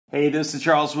Hey, this is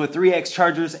Charles with 3X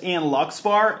Chargers and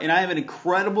Luxbar, and I have an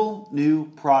incredible new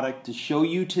product to show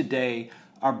you today.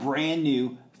 Our brand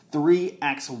new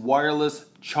 3X wireless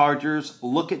chargers.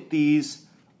 Look at these.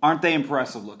 Aren't they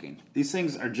impressive looking? These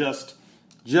things are just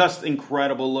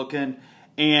incredible looking.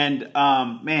 And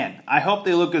man, I hope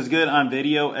they look as good on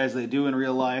video as they do in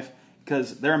real life,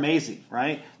 because they're amazing,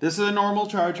 right? This is a normal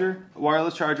charger, a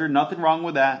wireless charger, nothing wrong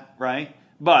with that, right?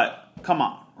 But come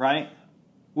on, right?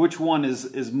 Which one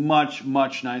is much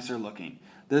nicer looking?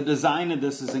 The design of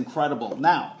this is incredible.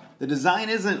 Now, the design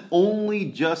isn't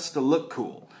only just to look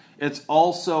cool. It's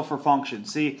also for function.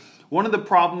 See, one of the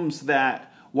problems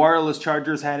that wireless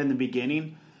chargers had in the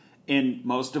beginning, and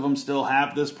most of them still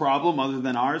have this problem other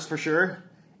than ours for sure,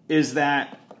 is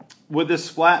that with this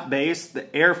flat base, the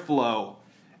airflow,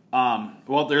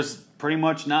 well, there's pretty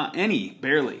much not any,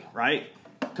 barely, right?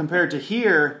 Compared to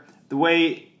here, the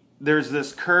way there's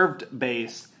this curved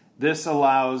base, this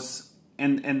allows,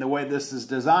 and the way this is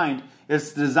designed,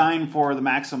 it's designed for the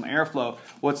maximum airflow.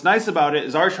 What's nice about it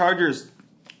is our chargers,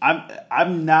 I've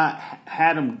not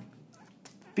had them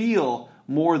feel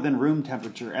more than room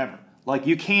temperature ever. Like,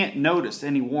 you can't notice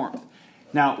any warmth.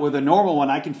 Now, with a normal one,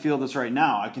 I can feel this right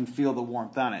now. I can feel the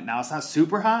warmth on it. Now, it's not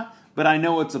super hot, but I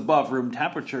know it's above room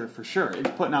temperature for sure. It's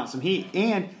putting out some heat,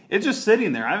 and it's just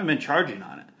sitting there. I haven't been charging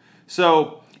on it.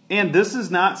 So, and this is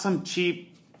not some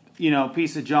cheap,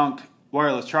 piece of junk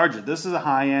wireless charger. This is a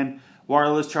high-end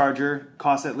wireless charger.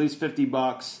 Costs at least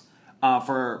 $50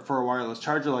 for a wireless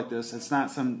charger like this. It's not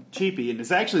some cheapie, and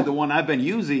it's actually the one I've been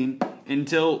using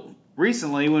until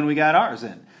recently when we got ours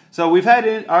in. So we've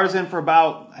had ours in for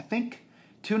about, I think,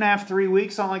 2.5, 3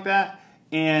 weeks, something like that.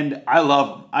 And I love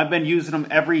them. I've been using them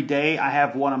every day. I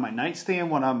have one on my nightstand,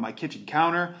 one on my kitchen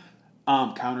counter,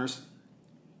 counters,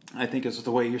 I think is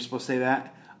the way you're supposed to say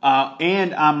that.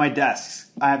 And on my desks.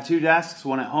 I have 2 desks,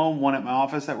 one at home, one at my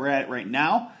office that we're at right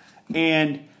now.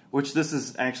 And which this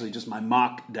is actually just my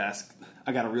mock desk.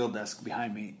 I got a real desk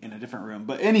behind me in a different room.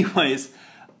 But anyways,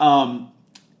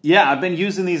 yeah, I've been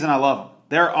using these and I love them.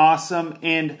 They're awesome.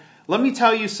 And let me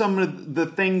tell you some of the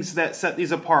things that set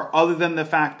these apart other than the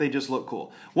fact they just look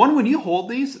cool. One, when you hold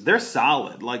these, they're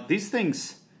solid. Like, these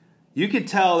things, you could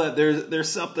tell that there's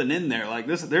something in there. Like,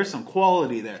 there's some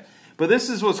quality there. But this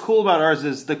is what's cool about ours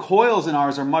is the coils in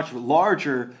ours are much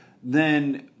larger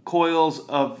than coils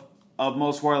of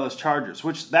most wireless chargers,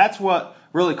 which that's what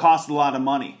really costs a lot of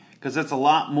money, because it's a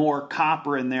lot more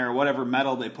copper in there, or whatever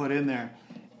metal they put in there.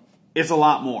 It's a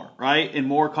lot more, right? And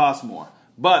more costs more.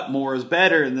 But more is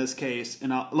better in this case.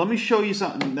 And let me show you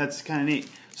something that's kind of neat.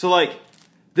 So, like,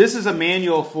 this is a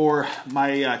manual for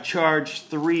my Charge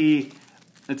 3.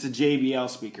 It's a JBL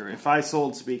speaker. If I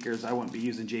sold speakers, I wouldn't be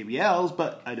using JBLs,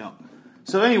 but I don't.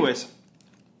 So anyways,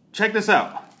 check this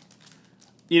out.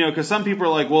 Because some people are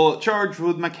like, well, it'll charge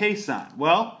with my case on.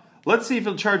 Well, let's see if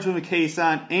it'll charge with a case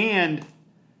on and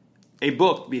a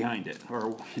book behind it.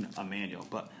 Or, a manual.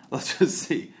 But let's just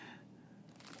see.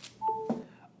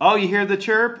 Oh, you hear the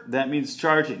chirp? That means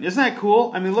charging. Isn't that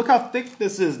cool? I mean, look how thick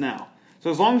this is now. So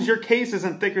as long as your case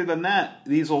isn't thicker than that,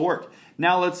 these will work.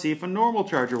 Now let's see if a normal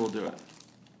charger will do it.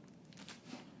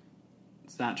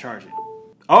 It's not charging.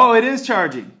 Oh, it is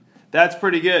charging. That's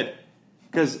pretty good.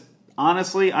 Because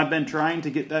honestly, I've been trying to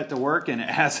get that to work and it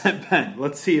hasn't been.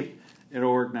 Let's see if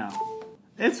it'll work now.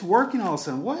 It's working all of a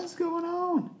sudden. What is going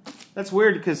on? That's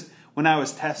weird, because when I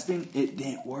was testing, it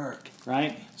didn't work,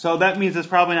 right? So that means it's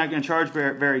probably not going to charge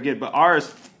very, very good. But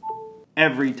ours,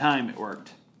 every time it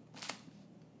worked.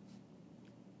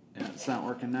 Yeah, it's not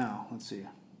working now. Let's see.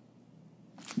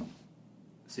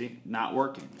 See, not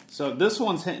working. So this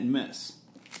one's hit and miss.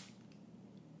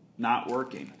 Not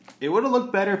working. It would have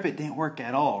looked better if it didn't work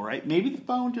at all, right? Maybe the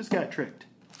phone just got tricked.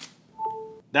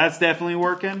 That's definitely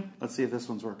working. Let's see if this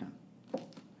one's working.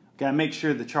 Gotta make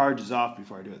sure the charge is off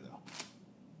before I do it, though.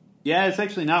 Yeah, it's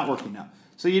actually not working now.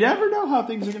 So you never know how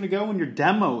things are going to go when you're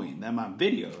demoing them on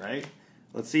video, right?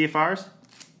 Let's see if ours.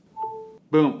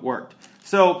 Boom, worked.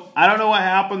 So I don't know what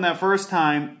happened that first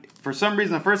time. For some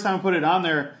reason, the first time I put it on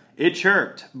there, it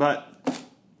chirped. But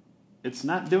it's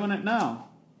not doing it now.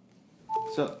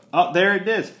 So, oh, there it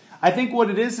is. I think what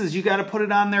it is you got to put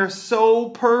it on there so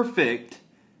perfect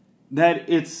that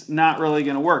it's not really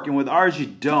going to work. And with ours, you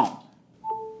don't.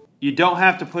 You don't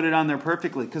have to put it on there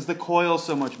perfectly because the coil's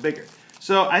so much bigger.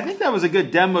 So I think that was a good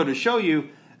demo to show you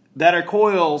that our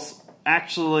coils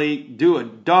actually do a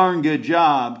darn good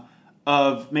job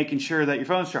of making sure that your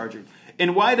phone's charging.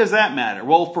 And why does that matter?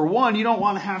 Well, for one, you don't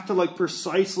want to have to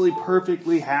precisely,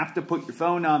 perfectly have to put your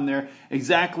phone on there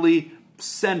exactly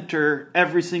center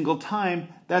every single time.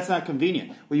 That's not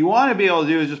convenient. What you want to be able to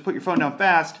do is just put your phone down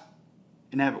fast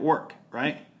and have it work,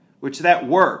 right? which that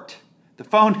worked. The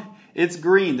phone, it's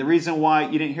green. The reason why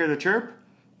you didn't hear the chirp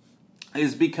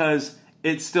is because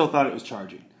it still thought it was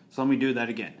charging. So let me do that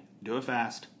again. Do it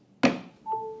fast.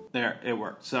 There, it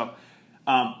worked. So,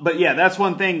 but yeah, that's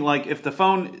one thing. Like if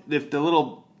the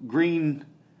little green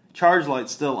charge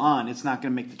light's still on, it's not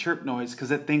going to make the chirp noise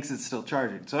because it thinks it's still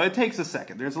charging. So it takes a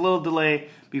second. There's a little delay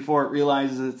before it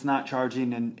realizes it's not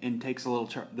charging and takes the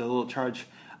little charge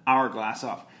hourglass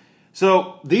off.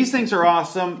 So these things are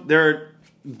awesome. They're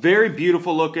very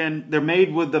beautiful looking. They're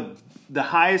made with the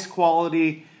highest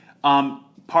quality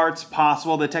parts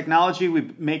possible. The technology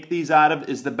we make these out of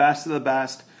is the best of the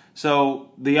best.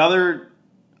 So the other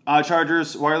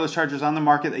chargers, wireless chargers on the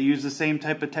market that use the same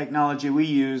type of technology we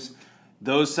use,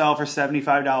 those sell for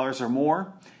 $75 or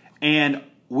more. And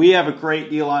we have a great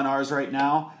deal on ours right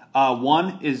now.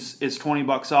 One is 20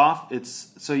 bucks off.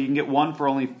 So you can get one for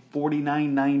only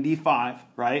 $49.95,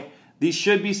 right? These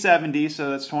should be $70, so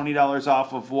that's $20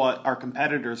 off of what our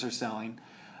competitors are selling.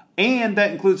 And that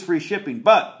includes free shipping.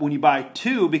 But when you buy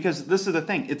two, because this is the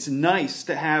thing, it's nice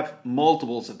to have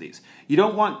multiples of these. You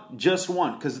don't want just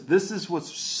one, because this is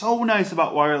what's so nice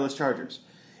about wireless chargers,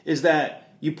 is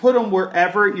that you put them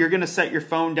wherever you're going to set your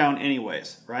phone down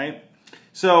anyways, right?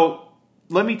 So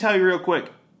let me tell you real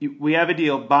quick. We have a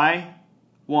deal. Buy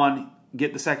one,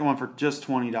 get the second one for just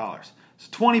 $20. It's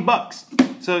 20 bucks.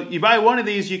 So you buy one of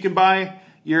these, you can buy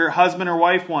your husband or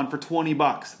wife one for 20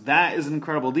 bucks. That is an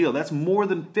incredible deal. That's more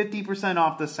than 50%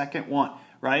 off the second one,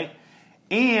 right?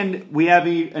 And we have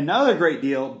another great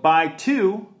deal. Buy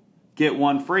two, get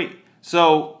one free.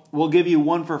 So we'll give you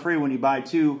one for free when you buy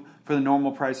two for the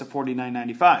normal price of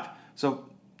 $49.95. So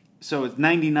it's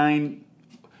 $99.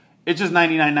 It's just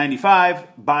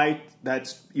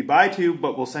 $99.95. You buy two,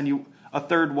 but we'll send you a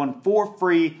third one for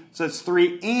free. So it's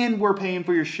three, and we're paying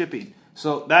for your shipping.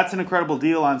 So that's an incredible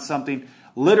deal on something.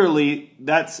 Literally,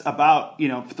 that's about,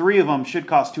 three of them should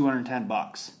cost 210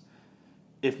 bucks.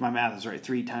 If my math is right,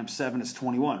 3 times 7 is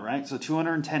 21, right? So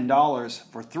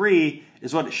 $210 for three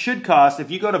is what it should cost.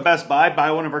 If you go to Best Buy,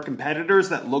 buy one of our competitors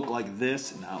that look like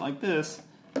this, not like this,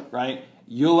 right?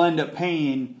 You'll end up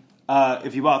paying,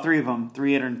 if you bought three of them,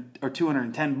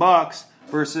 210 bucks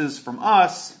versus from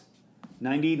us,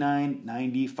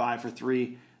 $99.95 for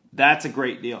three. That's a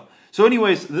great deal. So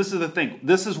anyways, this is the thing.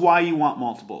 This is why you want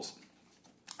multiples.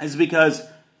 Is because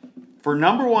for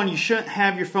number one, you shouldn't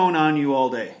have your phone on you all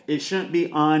day. It shouldn't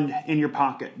be on in your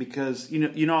pocket because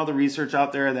you know all the research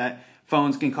out there that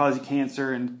phones can cause you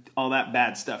cancer and all that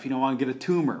bad stuff. You don't want to get a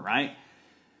tumor, right?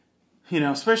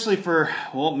 Especially for,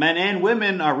 men and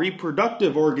women, our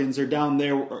reproductive organs are down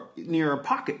there near our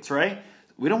pockets, right?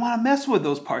 We don't want to mess with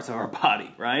those parts of our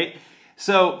body, right?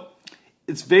 So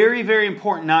it's very, very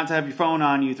important not to have your phone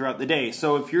on you throughout the day.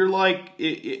 So if you're like,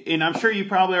 and I'm sure you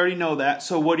probably already know that,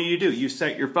 so what do? You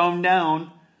set your phone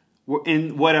down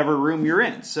in whatever room you're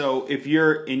in. So if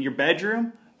you're in your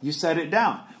bedroom, you set it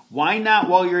down. Why not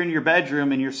while you're in your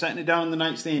bedroom and you're setting it down on the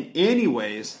nightstand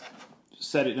anyways,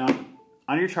 set it down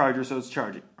on your charger so it's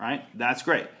charging, right? That's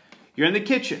great. You're in the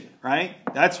kitchen, right?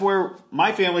 That's where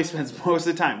my family spends most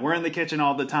of the time. We're in the kitchen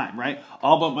all the time, right?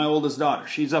 All but my oldest daughter.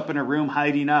 She's up in her room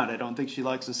hiding out. I don't think she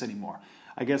likes us anymore.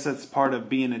 I guess that's part of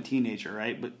being a teenager,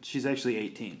 right? But she's actually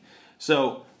 18.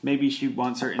 So maybe she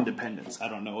wants her independence. I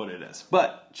don't know what it is.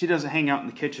 But she doesn't hang out in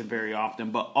the kitchen very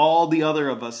often. But all the other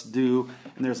of us do.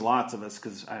 And there's lots of us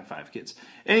because I have 5 kids.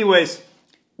 Anyways,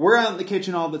 we're out in the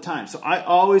kitchen all the time. So I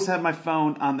always have my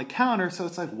phone on the counter. So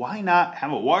it's like, why not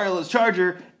have a wireless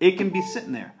charger? It can be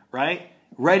sitting there, right?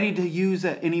 Ready to use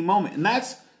at any moment. And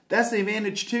that's the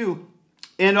advantage too.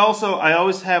 And also, I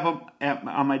always have them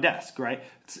on my desk, right?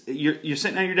 You're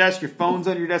sitting at your desk. Your phone's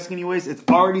on your desk anyways. It's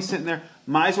already sitting there.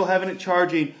 Might as well have it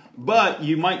charging. But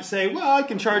you might say, well, I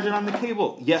can charge it on the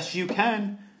cable. Yes, you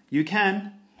can. You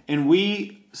can. And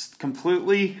we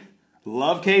completely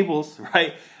love cables,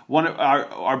 right? One of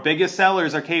our biggest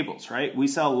sellers are cables, right? We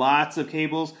sell lots of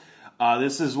cables.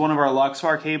 This is one of our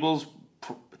Luxfar cables.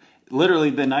 Literally,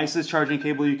 the nicest charging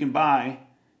cable you can buy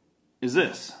is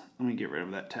this. Let me get rid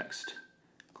of that text.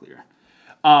 Clear.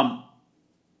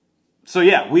 So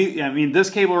yeah, this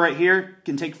cable right here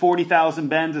can take 40,000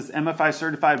 bends. It's MFI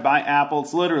certified by Apple.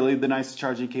 It's literally the nicest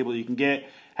charging cable you can get.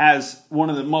 Has one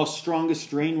of the most strongest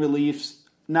strain reliefs.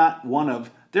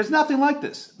 There's nothing like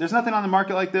this. There's nothing on the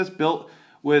market like this built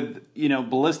with,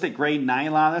 ballistic grade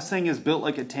nylon. This thing is built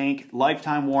like a tank,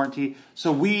 lifetime warranty.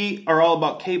 So we are all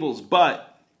about cables,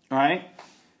 but, all right,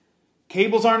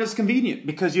 cables aren't as convenient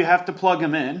because you have to plug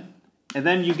them in, and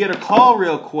then you get a call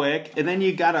real quick, and then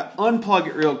you got to unplug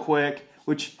it real quick,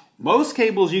 which most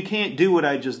cables you can't do what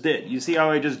I just did. You see how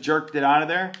I just jerked it out of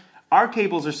there? Our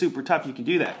cables are super tough. You can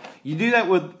do that. You do that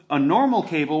with a normal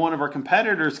cable, one of our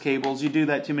competitors' cables. You do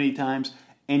that too many times,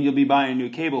 and you'll be buying a new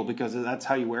cable because that's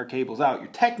how you wear cables out.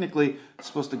 You're technically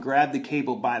supposed to grab the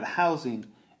cable by the housing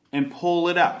and pull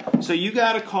it out. So you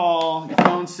got a call, your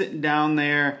phone's sitting down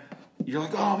there. You're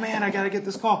like, oh man, I got to get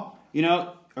this call. You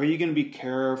know, are you going to be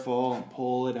careful and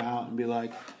pull it out and be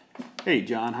like, hey,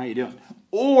 John, how you doing?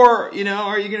 Or, you know,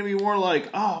 are you going to be more like,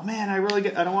 oh man,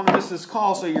 I don't want to miss this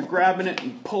call, so you're grabbing it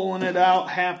and pulling it out,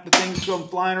 half the thing's going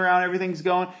flying around, everything's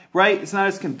going, right? It's not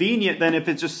as convenient than if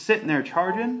it's just sitting there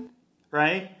charging,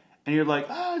 right? And you're like,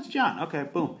 oh, it's John. Okay,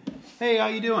 boom. Hey, how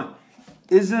you doing?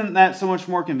 Isn't that so much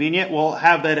more convenient? Well,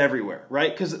 have that everywhere,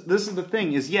 right? Because this is the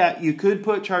thing is, yeah, you could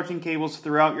put charging cables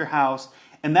throughout your house,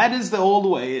 and that is the old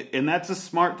way, and that's a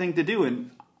smart thing to do,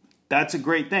 and that's a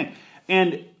great thing.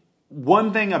 And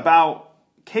one thing about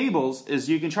cables is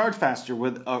you can charge faster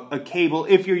with a cable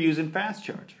if you're using fast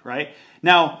charge, right?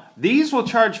 Now, these will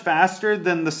charge faster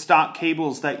than the stock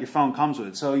cables that your phone comes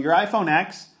with. So your iPhone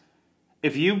X,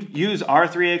 if you use our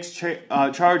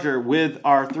 3X charger with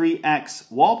our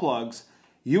 3X wall plugs,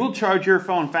 you will charge your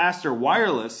phone faster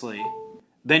wirelessly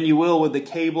than you will with the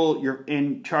cable your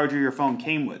charger your phone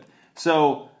came with.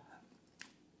 So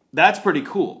that's pretty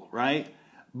cool, right?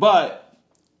 But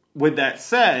with that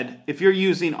said, if you're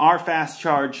using our fast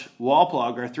charge wall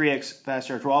plug, our 3X fast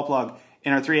charge wall plug,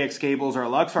 and our 3X cables, our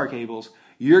LuxFar cables,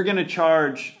 you're going to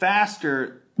charge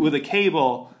faster with a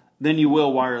cable than you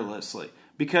will wirelessly.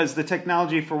 Because the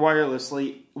technology for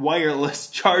wireless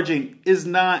charging is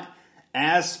not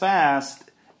as fast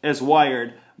as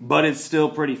wired, but it's still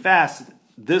pretty fast.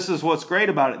 This is what's great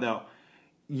about it though.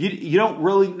 You don't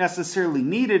really necessarily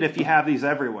need it if you have these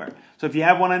everywhere. So if you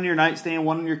have one on your nightstand,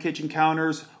 one on your kitchen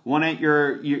counters, one at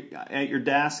your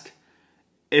desk,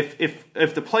 if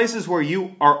the places where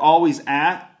you are always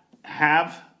at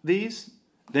have these,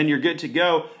 then you're good to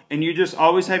go. And you just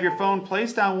always have your phone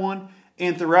placed on one,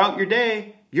 and throughout your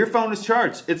day, your phone is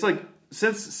charged. It's like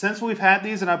since we've had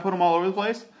these and I put them all over the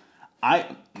place,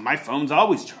 my phone's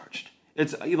always charged.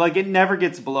 It's like it never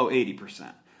gets below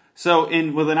 80%. So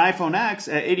with an iPhone X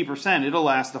at 80%, it'll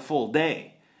last a full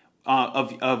day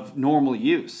of normal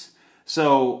use.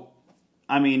 So,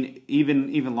 I mean,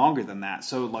 even longer than that.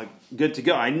 So, like, good to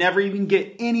go. I never even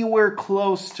get anywhere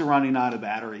close to running out of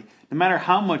battery, no matter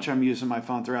how much I'm using my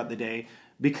phone throughout the day,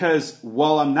 because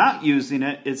while I'm not using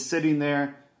it, it's sitting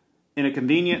there in a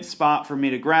convenient spot for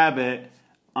me to grab it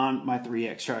on my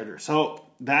 3X charger. So,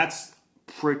 that's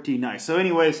pretty nice. So,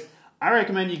 anyways, I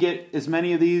recommend you get as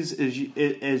many of these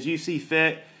as you see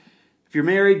fit. If you're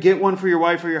married, get one for your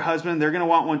wife or your husband. They're going to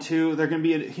want one too. They're going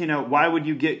to be, you know, why would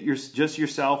you get just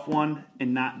yourself one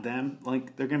and not them?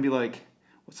 Like, they're going to be like,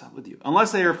 what's up with you?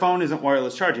 Unless their phone isn't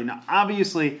wireless charging. Now,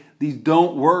 obviously, these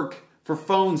don't work for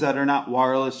phones that are not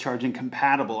wireless charging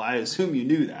compatible. I assume you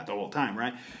knew that the whole time,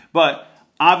 right? But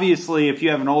obviously, if you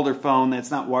have an older phone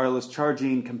that's not wireless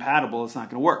charging compatible, it's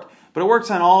not going to work. But it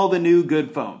works on all the new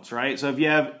good phones, right? So if you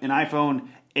have an iPhone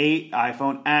 8,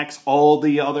 iPhone X, all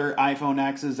the other iPhone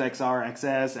X's, XR,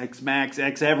 XS, X Max,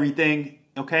 X everything,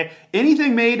 okay?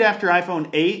 Anything made after iPhone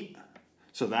 8,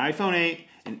 so the iPhone 8,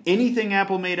 and anything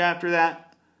Apple made after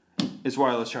that is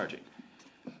wireless charging.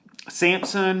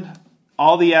 Samsung,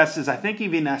 all the S's, I think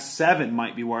even S7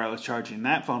 might be wireless charging.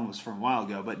 That phone was from a while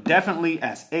ago, but definitely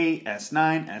S8,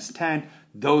 S9, S10,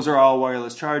 those are all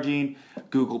wireless charging.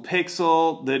 Google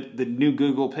Pixel, the new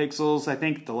Google Pixels, I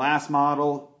think the last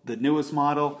model, the newest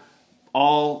model,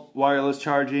 all wireless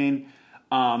charging.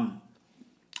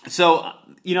 So,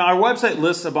 you know, our website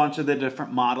lists a bunch of the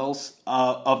different models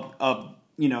of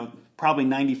you know, probably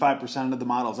 95% of the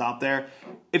models out there.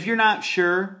 If you're not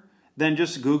sure, then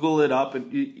just Google it up.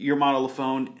 And your model of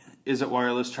phone, is it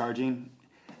wireless charging?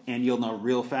 And you'll know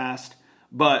real fast.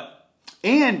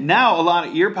 And now a lot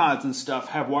of earpods and stuff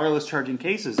have wireless charging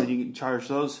cases, and you can charge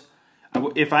those.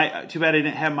 Too bad I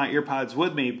didn't have my earpods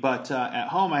with me, but at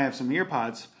home I have some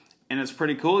earpods, and it's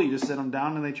pretty cool. You just sit them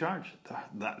down and they charge.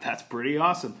 That's pretty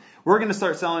awesome. We're going to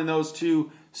start selling those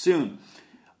too soon.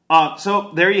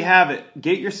 So there you have it.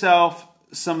 Get yourself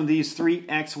some of these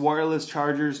 3X wireless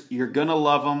chargers. You're going to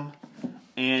love them.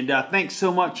 And thanks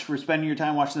so much for spending your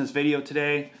time watching this video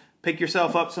today. Pick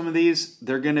yourself up some of these.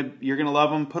 You're gonna love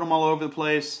them. Put them all over the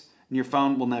place, and your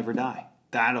phone will never die.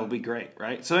 That'll be great,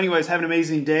 right? So anyways, have an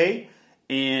amazing day,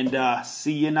 and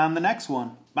see you on the next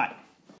one.